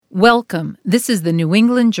Welcome. This is the New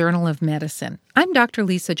England Journal of Medicine. I'm Dr.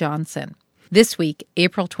 Lisa Johnson. This week,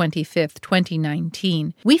 April 25th,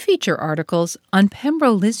 2019, we feature articles on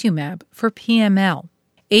pembrolizumab for PML,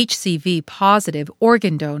 HCV-positive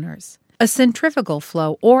organ donors, a centrifugal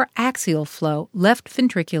flow or axial flow left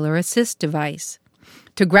ventricular assist device,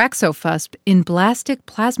 tagraxofusp in blastic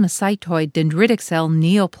plasmacytoid dendritic cell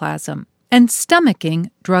neoplasm, and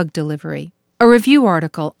stomaching drug delivery. A review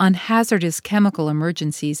article on hazardous chemical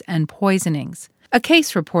emergencies and poisonings, a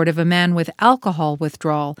case report of a man with alcohol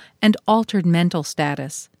withdrawal and altered mental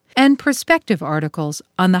status, and perspective articles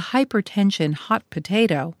on the hypertension hot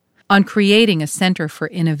potato, on creating a center for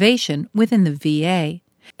innovation within the VA,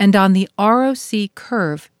 and on the ROC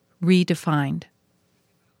curve redefined.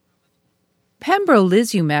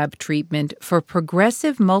 Pembrolizumab treatment for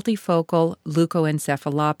progressive multifocal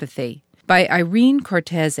leukoencephalopathy by Irene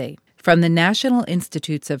Cortese, from the National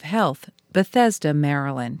Institutes of Health, Bethesda,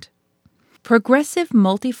 Maryland. Progressive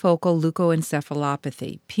multifocal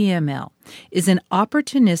leukoencephalopathy, PML, is an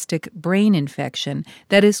opportunistic brain infection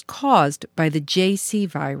that is caused by the JC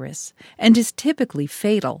virus and is typically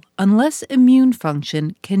fatal unless immune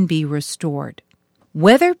function can be restored.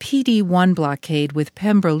 Whether PD-1 blockade with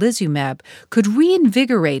pembrolizumab could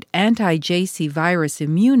reinvigorate anti-JC virus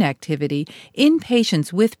immune activity in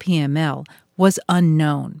patients with PML was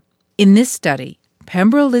unknown. In this study,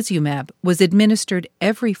 pembrolizumab was administered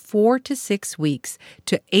every 4 to 6 weeks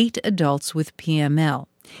to 8 adults with PML,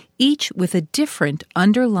 each with a different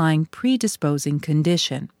underlying predisposing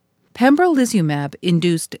condition. Pembrolizumab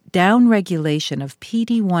induced downregulation of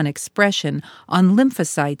PD-1 expression on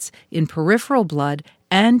lymphocytes in peripheral blood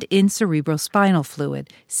and in cerebrospinal fluid,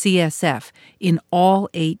 CSF, in all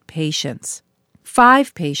 8 patients.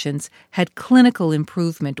 5 patients had clinical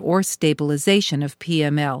improvement or stabilization of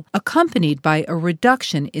PML, accompanied by a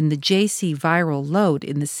reduction in the JC viral load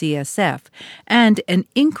in the CSF and an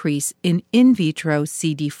increase in vitro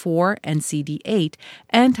CD4 and CD8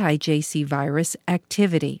 anti-JC virus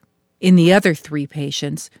activity. In the other 3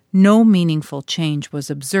 patients, no meaningful change was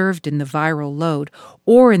observed in the viral load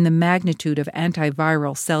or in the magnitude of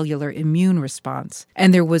antiviral cellular immune response,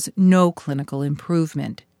 and there was no clinical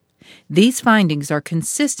improvement. These findings are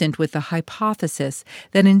consistent with the hypothesis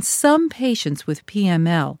that in some patients with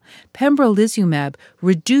PML, pembrolizumab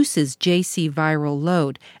reduces JC viral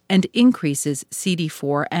load and increases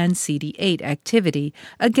CD4 and CD8 activity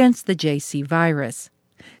against the JC virus.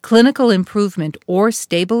 Clinical improvement or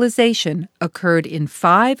stabilization occurred in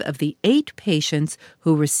 5 of the 8 patients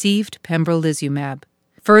who received pembrolizumab.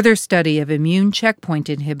 Further study of immune checkpoint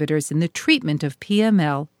inhibitors in the treatment of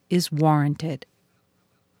PML is warranted.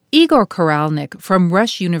 Igor Koralnik from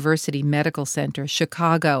Rush University Medical Center,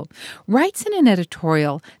 Chicago, writes in an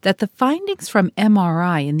editorial that the findings from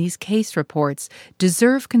MRI in these case reports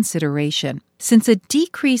deserve consideration, since a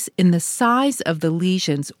decrease in the size of the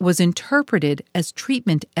lesions was interpreted as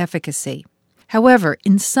treatment efficacy. However,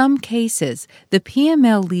 in some cases, the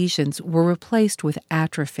PML lesions were replaced with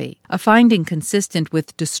atrophy, a finding consistent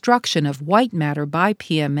with destruction of white matter by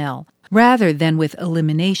PML rather than with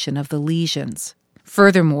elimination of the lesions.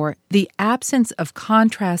 Furthermore, the absence of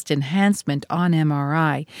contrast enhancement on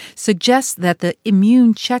MRI suggests that the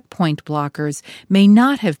immune checkpoint blockers may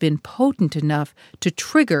not have been potent enough to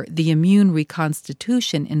trigger the immune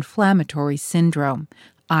reconstitution inflammatory syndrome,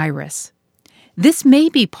 IRIS. This may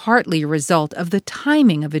be partly a result of the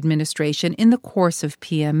timing of administration in the course of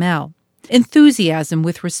PML. Enthusiasm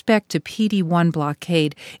with respect to PD-1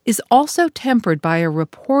 blockade is also tempered by a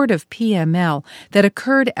report of PML that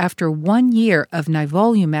occurred after 1 year of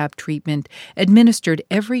nivolumab treatment administered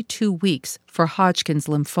every 2 weeks for Hodgkin's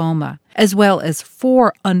lymphoma, as well as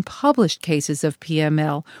 4 unpublished cases of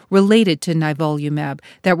PML related to nivolumab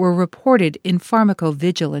that were reported in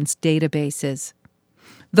pharmacovigilance databases.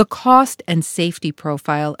 The cost and safety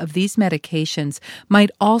profile of these medications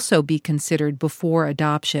might also be considered before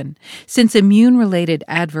adoption, since immune-related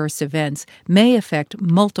adverse events may affect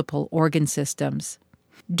multiple organ systems.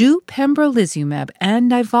 Do pembrolizumab and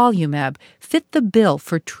nivolumab fit the bill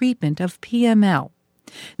for treatment of PML?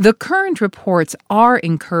 The current reports are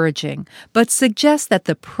encouraging, but suggest that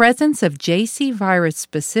the presence of JC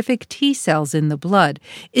virus-specific T cells in the blood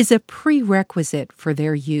is a prerequisite for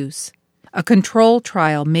their use. A control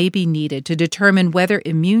trial may be needed to determine whether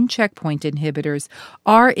immune checkpoint inhibitors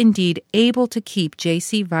are indeed able to keep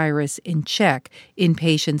JC virus in check in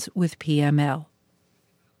patients with PML.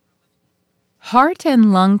 Heart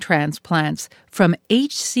and lung transplants from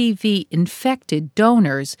HCV-infected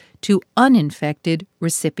donors to uninfected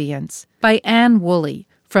recipients by Ann Woolley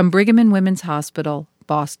from Brigham and Women's Hospital,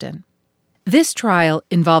 Boston. This trial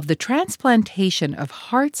involved the transplantation of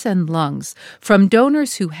hearts and lungs from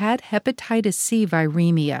donors who had hepatitis C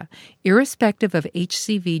viremia, irrespective of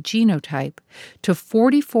HCV genotype, to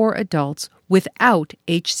 44 adults without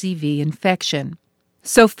HCV infection.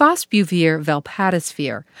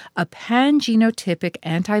 Sofosbuvir-velpatasvir, a pan-genotypic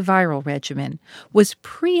antiviral regimen, was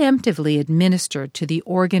preemptively administered to the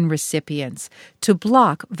organ recipients to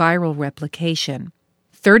block viral replication.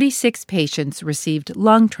 36 patients received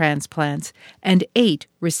lung transplants and 8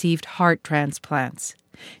 received heart transplants.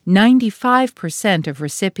 95% of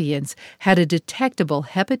recipients had a detectable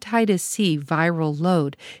hepatitis C viral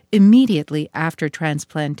load immediately after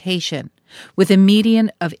transplantation, with a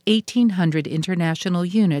median of 1,800 international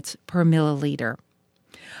units per milliliter.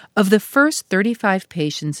 Of the first 35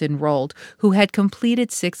 patients enrolled who had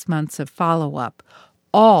completed 6 months of follow-up,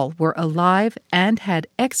 all were alive and had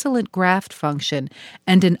excellent graft function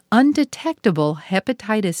and an undetectable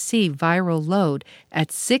hepatitis C viral load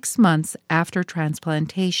at 6 months after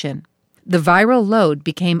transplantation. The viral load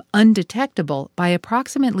became undetectable by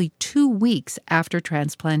approximately 2 weeks after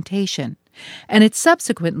transplantation, and it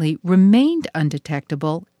subsequently remained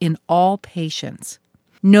undetectable in all patients.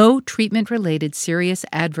 No treatment-related serious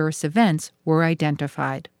adverse events were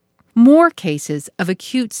identified. More cases of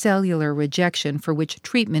acute cellular rejection for which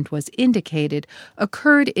treatment was indicated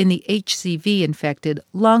occurred in the HCV-infected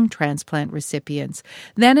lung transplant recipients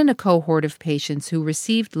than in a cohort of patients who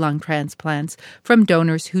received lung transplants from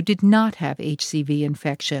donors who did not have HCV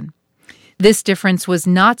infection. This difference was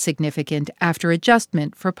not significant after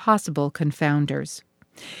adjustment for possible confounders.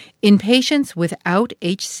 In patients without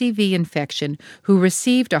HCV infection who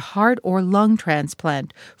received a heart or lung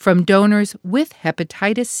transplant from donors with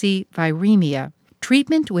hepatitis C viremia,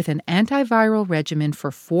 treatment with an antiviral regimen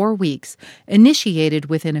for 4 weeks, initiated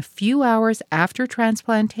within a few hours after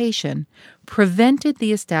transplantation, prevented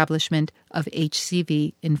the establishment of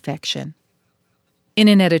HCV infection. In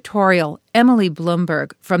an editorial, Emily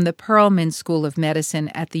Bloomberg from the Perelman School of Medicine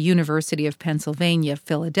at the University of Pennsylvania,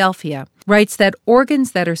 Philadelphia, writes that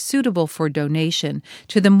organs that are suitable for donation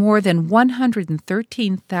to the more than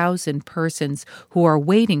 113,000 persons who are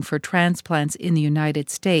waiting for transplants in the United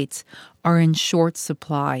States are in short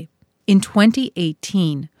supply. In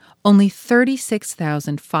 2018, only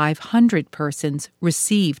 36,500 persons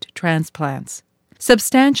received transplants.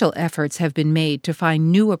 Substantial efforts have been made to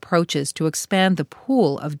find new approaches to expand the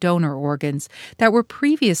pool of donor organs that were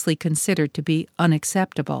previously considered to be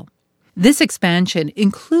unacceptable. This expansion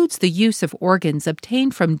includes the use of organs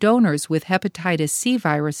obtained from donors with hepatitis C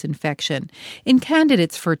virus infection in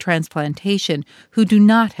candidates for transplantation who do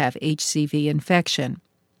not have HCV infection.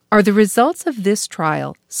 Are the results of this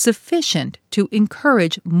trial sufficient to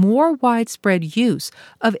encourage more widespread use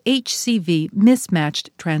of HCV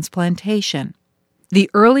mismatched transplantation? The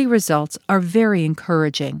early results are very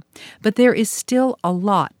encouraging, but there is still a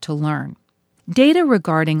lot to learn. Data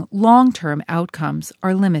regarding long-term outcomes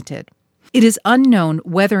are limited. It is unknown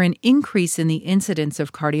whether an increase in the incidence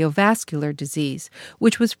of cardiovascular disease,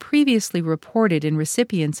 which was previously reported in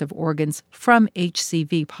recipients of organs from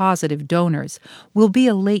HCV-positive donors, will be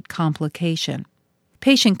a late complication.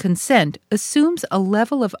 Patient consent assumes a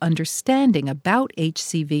level of understanding about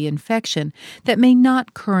HCV infection that may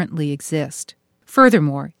not currently exist.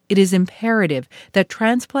 Furthermore, it is imperative that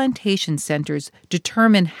transplantation centers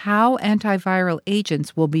determine how antiviral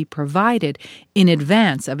agents will be provided in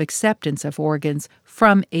advance of acceptance of organs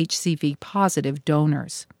from HCV-positive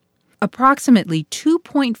donors. Approximately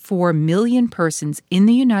 2.4 million persons in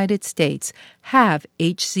the United States have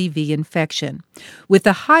HCV infection, with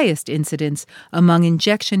the highest incidence among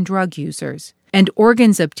injection drug users, and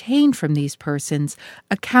organs obtained from these persons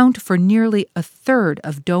account for nearly a third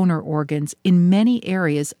of donor organs in many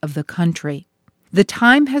areas of the country. The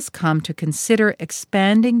time has come to consider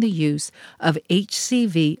expanding the use of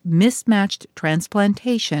HCV mismatched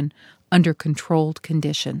transplantation under controlled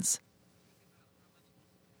conditions.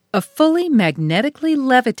 A fully magnetically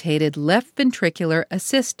levitated left ventricular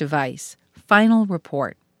assist device. Final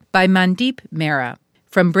report by Mandeep Mehra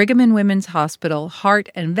from Brigham and Women's Hospital Heart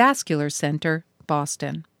and Vascular Center,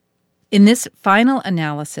 Boston. In this final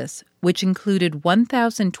analysis, which included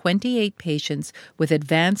 1,028 patients with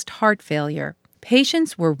advanced heart failure,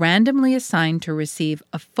 patients were randomly assigned to receive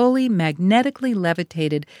a fully magnetically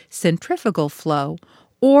levitated centrifugal flow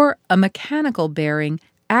or a mechanical bearing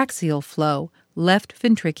axial flow left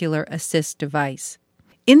ventricular assist device.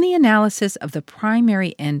 In the analysis of the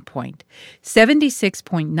primary endpoint,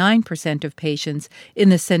 76.9% of patients in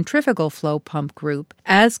the centrifugal flow pump group,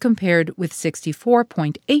 as compared with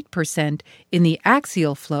 64.8% in the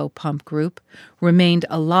axial flow pump group, remained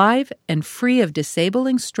alive and free of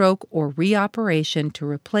disabling stroke or reoperation to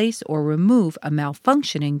replace or remove a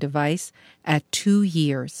malfunctioning device at 2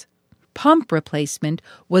 years. Pump replacement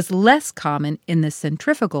was less common in the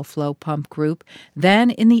centrifugal flow pump group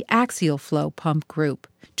than in the axial flow pump group,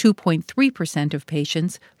 2.3% of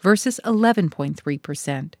patients versus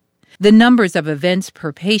 11.3%. The numbers of events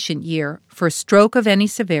per patient year for stroke of any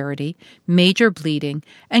severity, major bleeding,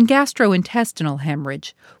 and gastrointestinal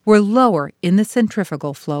hemorrhage were lower in the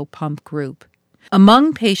centrifugal flow pump group.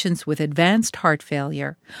 Among patients with advanced heart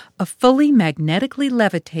failure, a fully magnetically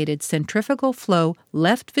levitated centrifugal flow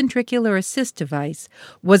left ventricular assist device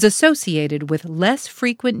was associated with less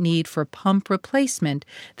frequent need for pump replacement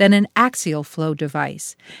than an axial flow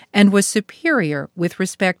device, and was superior with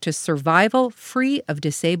respect to survival free of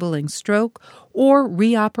disabling stroke or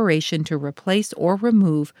reoperation to replace or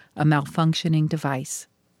remove a malfunctioning device.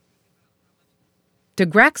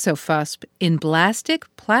 Tagraxofusp in blastic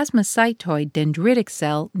plasmacytoid dendritic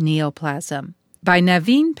cell neoplasm by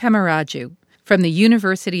Naveen Pemaraju from the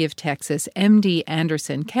University of Texas MD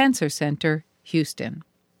Anderson Cancer Center, Houston.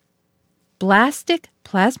 Blastic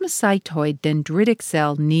plasmacytoid dendritic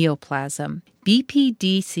cell neoplasm,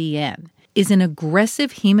 BPDCN, is an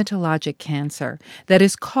aggressive hematologic cancer that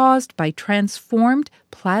is caused by transformed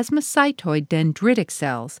plasmacytoid dendritic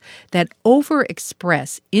cells that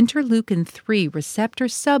overexpress interleukin-3 receptor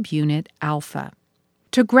subunit alpha.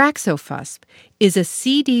 Tagraxofusp is a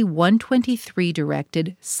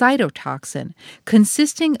CD123-directed cytotoxin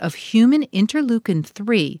consisting of human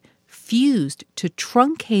interleukin-3 fused to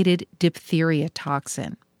truncated diphtheria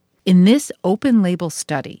toxin. In this open-label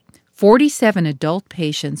study, 47 adult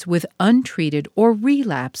patients with untreated or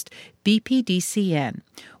relapsed BPDCN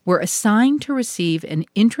were assigned to receive an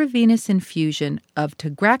intravenous infusion of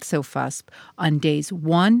tagraxofusp on days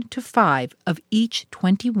 1 to 5 of each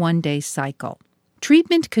 21-day cycle.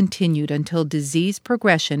 Treatment continued until disease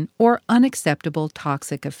progression or unacceptable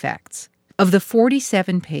toxic effects. Of the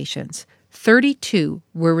 47 patients, 32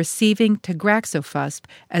 were receiving tagraxofusp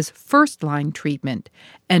as first-line treatment,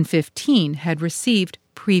 and 15 had received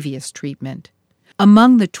previous treatment.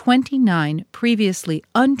 Among the 29 previously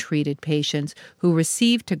untreated patients who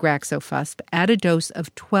received tagraxofusp at a dose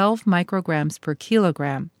of 12 micrograms per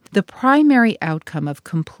kilogram, the primary outcome of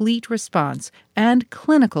complete response and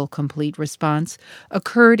clinical complete response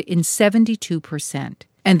occurred in 72%,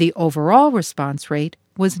 and the overall response rate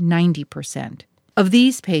was 90%. Of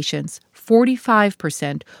these patients,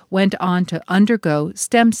 45% went on to undergo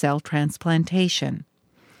stem cell transplantation.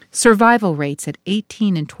 Survival rates at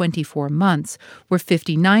 18 and 24 months were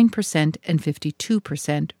 59% and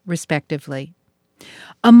 52%, respectively.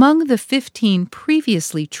 Among the 15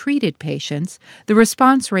 previously treated patients, the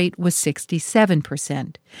response rate was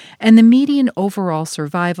 67%, and the median overall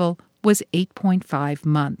survival was 8.5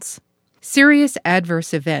 months. Serious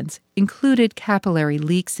adverse events included capillary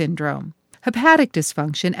leak syndrome. Hepatic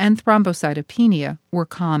dysfunction and thrombocytopenia were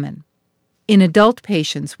common. In adult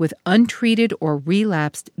patients with untreated or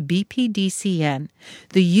relapsed BPDCN,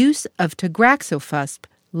 the use of tagraxofusp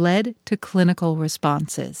led to clinical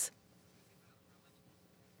responses.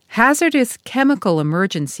 Hazardous chemical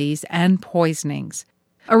emergencies and poisonings.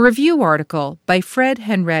 A review article by Fred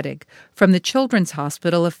Henredig from the Children's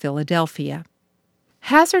Hospital of Philadelphia.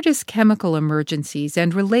 Hazardous chemical emergencies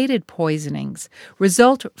and related poisonings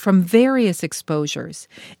result from various exposures,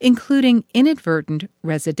 including inadvertent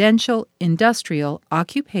residential, industrial,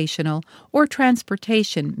 occupational, or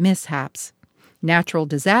transportation mishaps, natural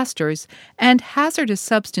disasters, and hazardous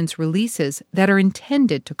substance releases that are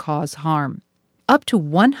intended to cause harm. Up to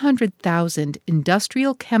 100,000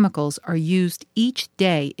 industrial chemicals are used each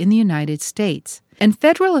day in the United States, and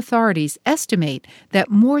federal authorities estimate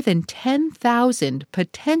that more than 10,000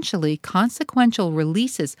 potentially consequential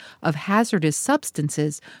releases of hazardous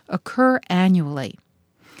substances occur annually.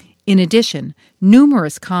 In addition,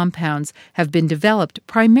 numerous compounds have been developed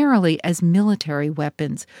primarily as military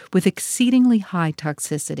weapons with exceedingly high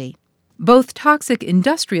toxicity. Both toxic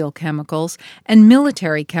industrial chemicals and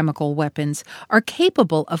military chemical weapons are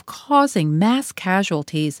capable of causing mass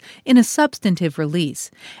casualties in a substantive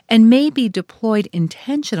release and may be deployed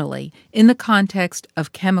intentionally in the context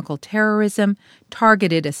of chemical terrorism,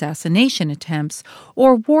 targeted assassination attempts,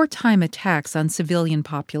 or wartime attacks on civilian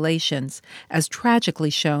populations, as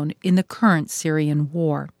tragically shown in the current Syrian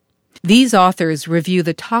war. These authors review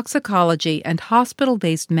the toxicology and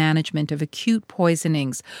hospital-based management of acute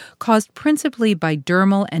poisonings caused principally by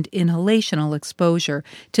dermal and inhalational exposure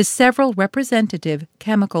to several representative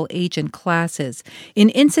chemical agent classes in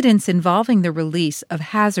incidents involving the release of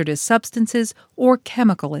hazardous substances or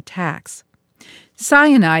chemical attacks.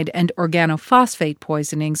 Cyanide and organophosphate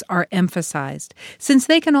poisonings are emphasized, since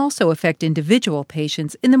they can also affect individual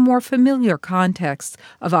patients in the more familiar contexts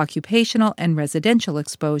of occupational and residential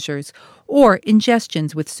exposures or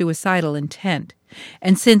ingestions with suicidal intent,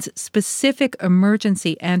 and since specific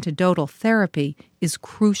emergency antidotal therapy is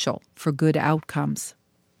crucial for good outcomes.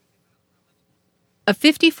 A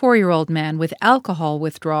 54-year-old man with alcohol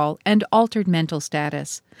withdrawal and altered mental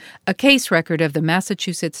status. A case record of the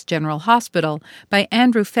Massachusetts General Hospital by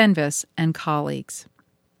Andrew Fenves and colleagues.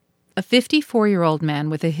 A 54-year-old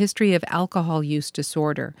man with a history of alcohol use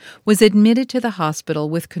disorder was admitted to the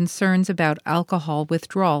hospital with concerns about alcohol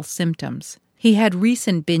withdrawal symptoms. He had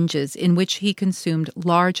recent binges in which he consumed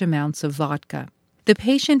large amounts of vodka. The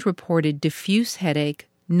patient reported diffuse headache,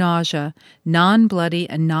 nausea, non-bloody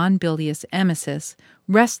and non-bilious emesis,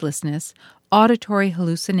 restlessness, auditory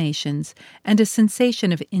hallucinations, and a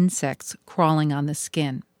sensation of insects crawling on the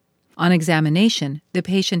skin. On examination, the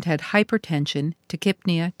patient had hypertension,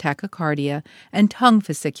 tachypnea, tachycardia, and tongue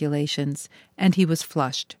fasciculations, and he was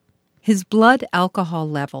flushed. His blood alcohol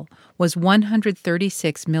level was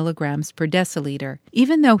 136 milligrams per deciliter,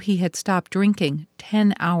 even though he had stopped drinking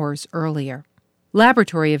 10 hours earlier.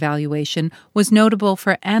 Laboratory evaluation was notable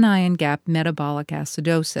for anion gap metabolic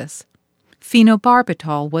acidosis.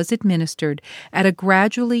 Phenobarbital was administered at a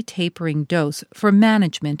gradually tapering dose for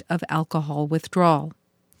management of alcohol withdrawal.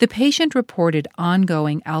 The patient reported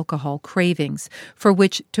ongoing alcohol cravings, for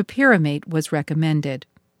which topiramate was recommended.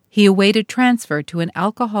 He awaited transfer to an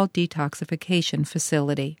alcohol detoxification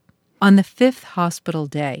facility. On the 5th hospital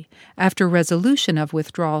day, after resolution of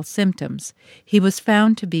withdrawal symptoms, he was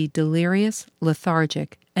found to be delirious,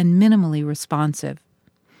 lethargic, and minimally responsive.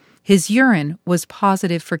 His urine was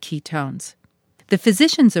positive for ketones. The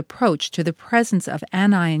physician's approach to the presence of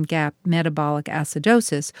anion gap metabolic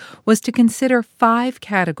acidosis was to consider 5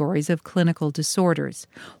 categories of clinical disorders,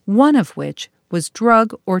 one of which was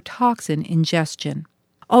drug or toxin ingestion.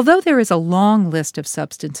 Although there is a long list of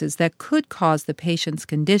substances that could cause the patient's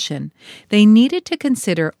condition, they needed to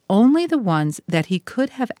consider only the ones that he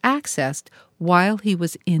could have accessed while he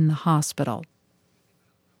was in the hospital.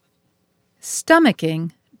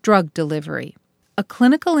 Stomaching drug delivery. A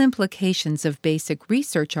Clinical Implications of Basic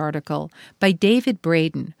Research article by David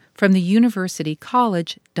Braden from the University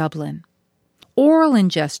College, Dublin. Oral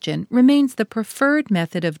ingestion remains the preferred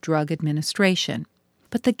method of drug administration,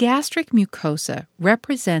 but the gastric mucosa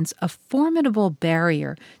represents a formidable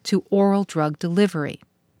barrier to oral drug delivery.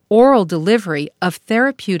 Oral delivery of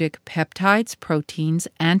therapeutic peptides, proteins,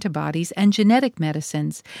 antibodies, and genetic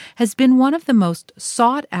medicines has been one of the most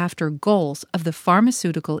sought-after goals of the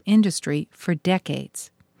pharmaceutical industry for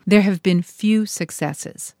decades. There have been few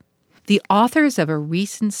successes. The authors of a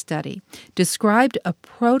recent study described a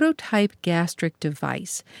prototype gastric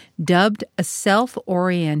device dubbed a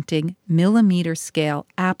self-orienting millimeter-scale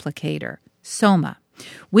applicator, SOMA,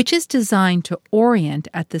 which is designed to orient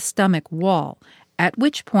at the stomach wall, at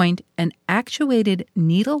which point an actuated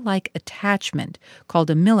needle-like attachment called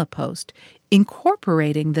a millipost,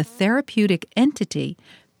 incorporating the therapeutic entity,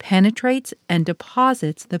 penetrates and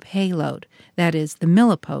deposits the payload, that is, the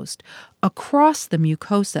millipost, across the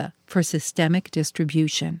mucosa for systemic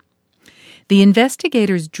distribution. The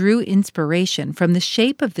investigators drew inspiration from the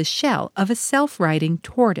shape of the shell of a self-righting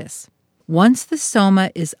tortoise. Once the soma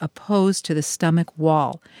is opposed to the stomach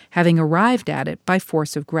wall, having arrived at it by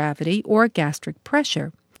force of gravity or gastric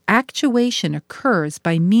pressure, actuation occurs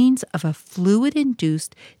by means of a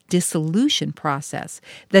fluid-induced dissolution process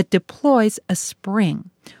that deploys a spring,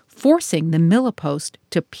 forcing the millipost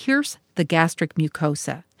to pierce the gastric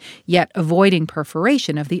mucosa, yet avoiding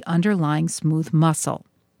perforation of the underlying smooth muscle.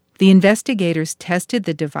 The investigators tested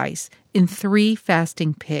the device in 3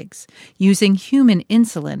 fasting pigs, using human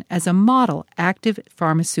insulin as a model active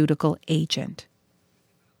pharmaceutical agent.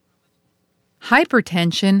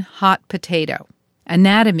 Hypertension hot potato.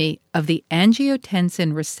 Anatomy of the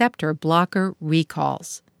angiotensin receptor blocker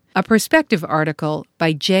recalls. A perspective article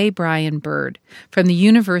by J. Brian Bird from the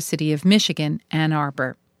University of Michigan, Ann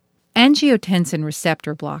Arbor. Angiotensin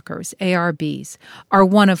receptor blockers, ARBs, are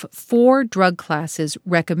one of 4 drug classes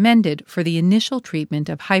recommended for the initial treatment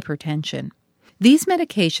of hypertension. These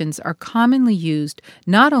medications are commonly used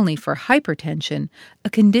not only for hypertension, a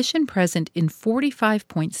condition present in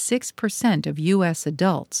 45.6% of U.S.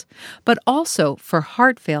 adults, but also for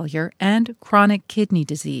heart failure and chronic kidney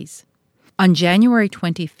disease. On January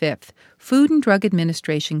 25th, Food and Drug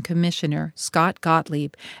Administration Commissioner Scott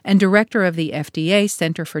Gottlieb and Director of the FDA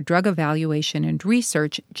Center for Drug Evaluation and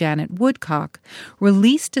Research, Janet Woodcock,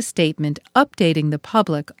 released a statement updating the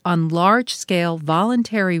public on large-scale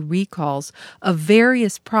voluntary recalls of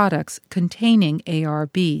various products containing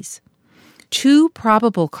ARBs. 2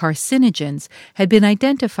 probable carcinogens had been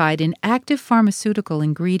identified in active pharmaceutical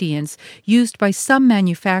ingredients used by some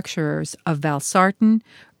manufacturers of valsartan,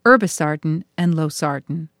 irbesartan, and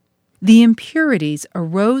losartan. The impurities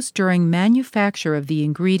arose during manufacture of the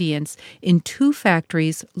ingredients in 2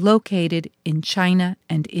 factories located in China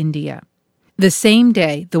and India. The same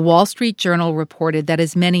day, the Wall Street Journal reported that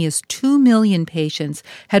as many as 2 million patients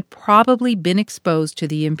had probably been exposed to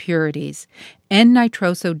the impurities,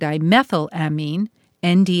 N-nitrosodimethylamine,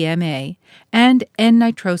 NDMA, and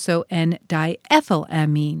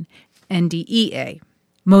N-nitroso-N-diethylamine, NDEA.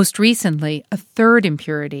 Most recently, a third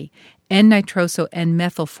impurity,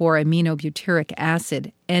 N-nitroso-N-methyl-4-aminobutyric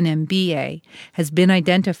acid, NMBA, has been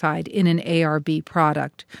identified in an ARB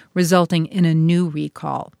product, resulting in a new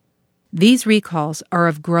recall. These recalls are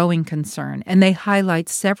of growing concern, and they highlight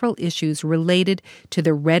several issues related to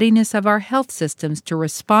the readiness of our health systems to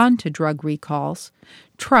respond to drug recalls,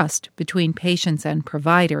 trust between patients and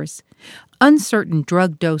providers, uncertain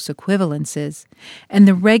drug dose equivalences, and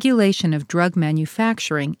the regulation of drug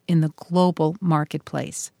manufacturing in the global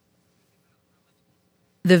marketplace.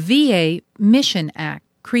 The VA Mission Act,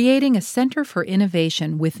 creating a Center for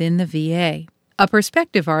Innovation within the VA. A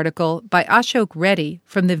perspective article by Ashok Reddy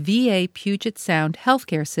from the VA Puget Sound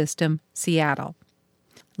Healthcare System, Seattle.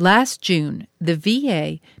 Last June, the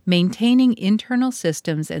VA, Maintaining Internal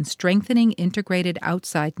Systems and Strengthening Integrated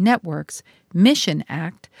Outside Networks, Mission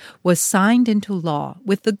Act, was signed into law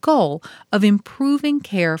with the goal of improving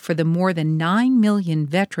care for the more than 9 million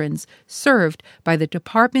veterans served by the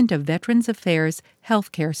Department of Veterans Affairs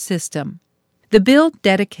healthcare system. The bill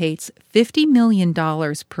dedicates $50 million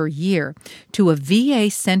per year to a VA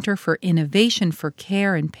Center for Innovation for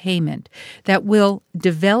Care and Payment that will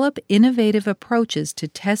develop innovative approaches to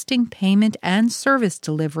testing payment and service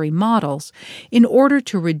delivery models in order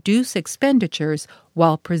to reduce expenditures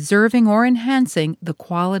while preserving or enhancing the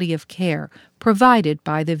quality of care provided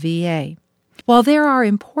by the VA. While there are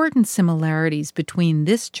important similarities between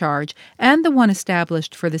this charge and the one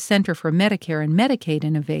established for the Center for Medicare and Medicaid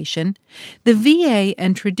Innovation, the VA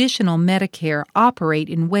and traditional Medicare operate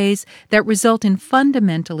in ways that result in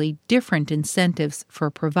fundamentally different incentives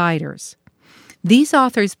for providers. These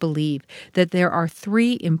authors believe that there are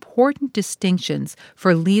 3 important distinctions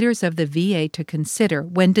for leaders of the VA to consider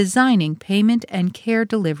when designing payment and care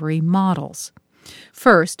delivery models.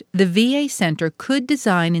 First, the VA Center could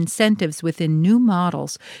design incentives within new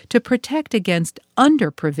models to protect against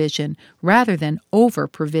under-provision rather than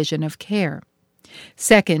over-provision of care.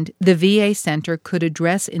 Second, the VA Center could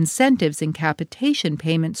address incentives in capitation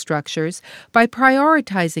payment structures by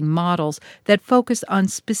prioritizing models that focus on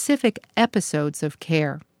specific episodes of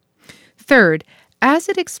care. Third, as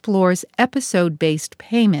it explores episode-based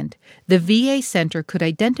payment, the VA Center could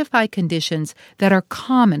identify conditions that are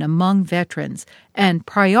common among veterans and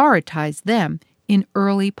prioritize them in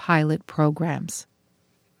early pilot programs.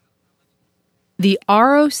 The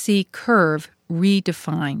ROC curve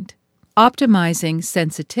redefined, optimizing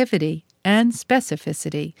sensitivity and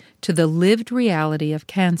specificity to the lived reality of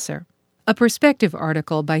cancer. A perspective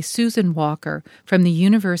article by Susan Walker from the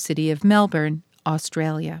University of Melbourne,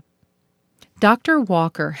 Australia. Dr.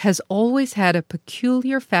 Walker has always had a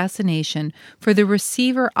peculiar fascination for the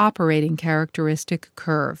receiver operating characteristic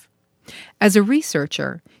curve. As a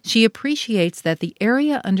researcher, she appreciates that the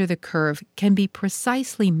area under the curve can be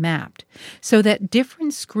precisely mapped so that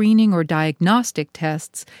different screening or diagnostic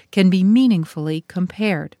tests can be meaningfully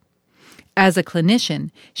compared. As a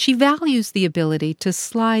clinician, she values the ability to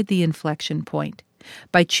slide the inflection point.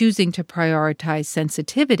 By choosing to prioritize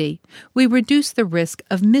sensitivity, we reduce the risk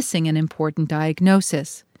of missing an important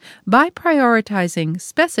diagnosis. By prioritizing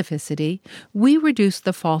specificity, we reduce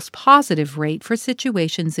the false positive rate for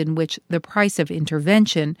situations in which the price of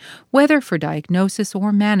intervention, whether for diagnosis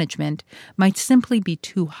or management, might simply be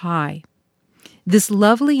too high. This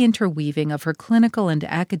lovely interweaving of her clinical and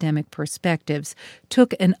academic perspectives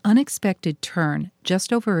took an unexpected turn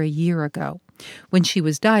just over a year ago, when she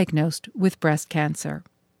was diagnosed with breast cancer.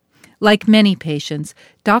 Like many patients,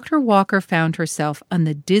 Dr. Walker found herself on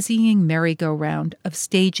the dizzying merry-go-round of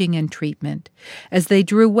staging and treatment as they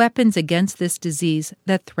drew weapons against this disease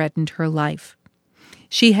that threatened her life.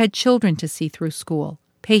 She had children to see through school,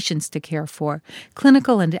 patients to care for,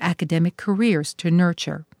 clinical and academic careers to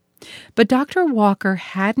nurture. But Dr. Walker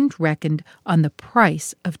hadn't reckoned on the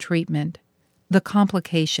price of treatment, the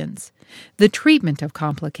complications, the treatment of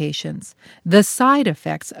complications, the side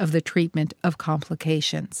effects of the treatment of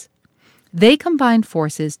complications. They combined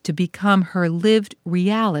forces to become her lived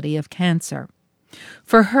reality of cancer.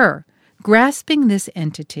 For her, grasping this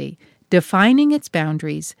entity, defining its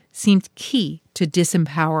boundaries, seemed key to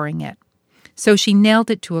disempowering it. So she nailed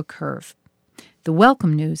it to a curve. The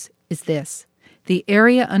welcome news is this: the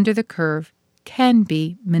area under the curve can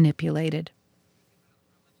be manipulated.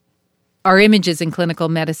 Our Images in Clinical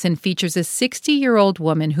Medicine features a 60-year-old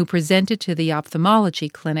woman who presented to the ophthalmology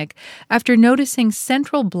clinic after noticing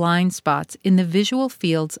central blind spots in the visual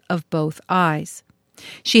fields of both eyes.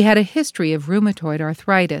 She had a history of rheumatoid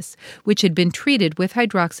arthritis, which had been treated with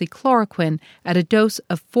hydroxychloroquine at a dose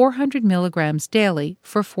of 400 milligrams daily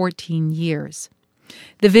for 14 years.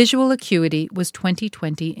 The visual acuity was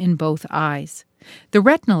 20/20 in both eyes. The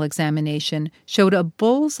retinal examination showed a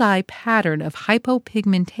bullseye pattern of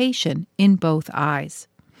hypopigmentation in both eyes.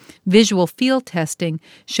 Visual field testing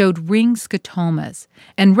showed ring scotomas,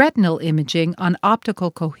 and retinal imaging on optical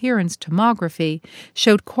coherence tomography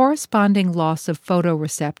showed corresponding loss of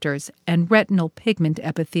photoreceptors and retinal pigment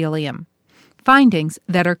epithelium, findings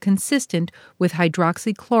that are consistent with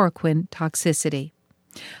hydroxychloroquine toxicity.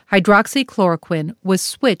 Hydroxychloroquine was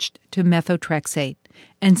switched to methotrexate,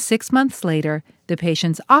 and 6 months later, the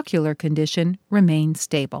patient's ocular condition remained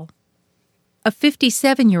stable. A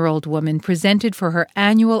 57-year-old woman presented for her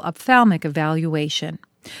annual ophthalmic evaluation.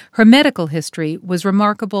 Her medical history was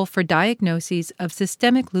remarkable for diagnoses of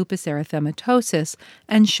systemic lupus erythematosus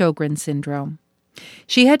and Sjogren's syndrome.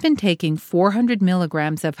 She had been taking 400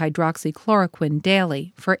 milligrams of hydroxychloroquine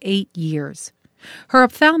daily for 8 years. Her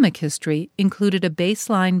ophthalmic history included a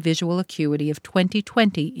baseline visual acuity of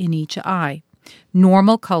 20/20 in each eye,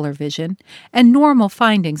 normal color vision, and normal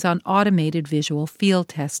findings on automated visual field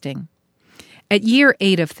testing. At year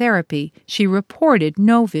 8 of therapy, she reported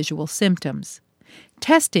no visual symptoms.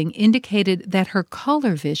 Testing indicated that her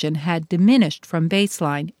color vision had diminished from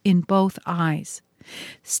baseline in both eyes.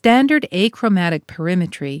 Standard achromatic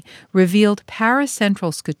perimetry revealed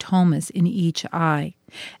paracentral scotomas in each eye,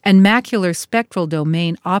 and macular spectral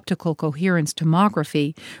domain optical coherence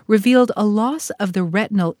tomography revealed a loss of the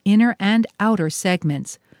retinal inner and outer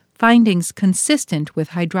segments, findings consistent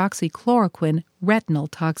with hydroxychloroquine retinal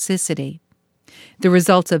toxicity. The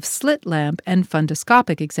results of slit lamp and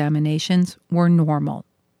fundoscopic examinations were normal.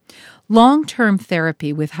 Long-term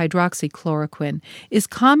therapy with hydroxychloroquine is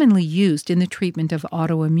commonly used in the treatment of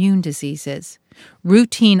autoimmune diseases.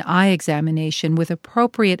 Routine eye examination with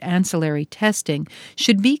appropriate ancillary testing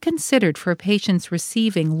should be considered for patients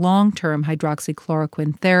receiving long-term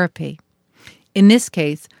hydroxychloroquine therapy. In this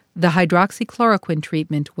case, the hydroxychloroquine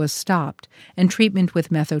treatment was stopped, and treatment with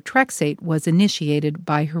methotrexate was initiated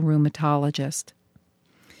by her rheumatologist.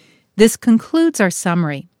 This concludes our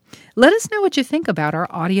summary. Let us know what you think about our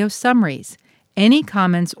audio summaries. Any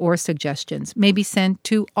comments or suggestions may be sent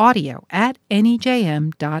to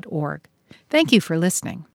audio@nejm.org. Thank you for listening.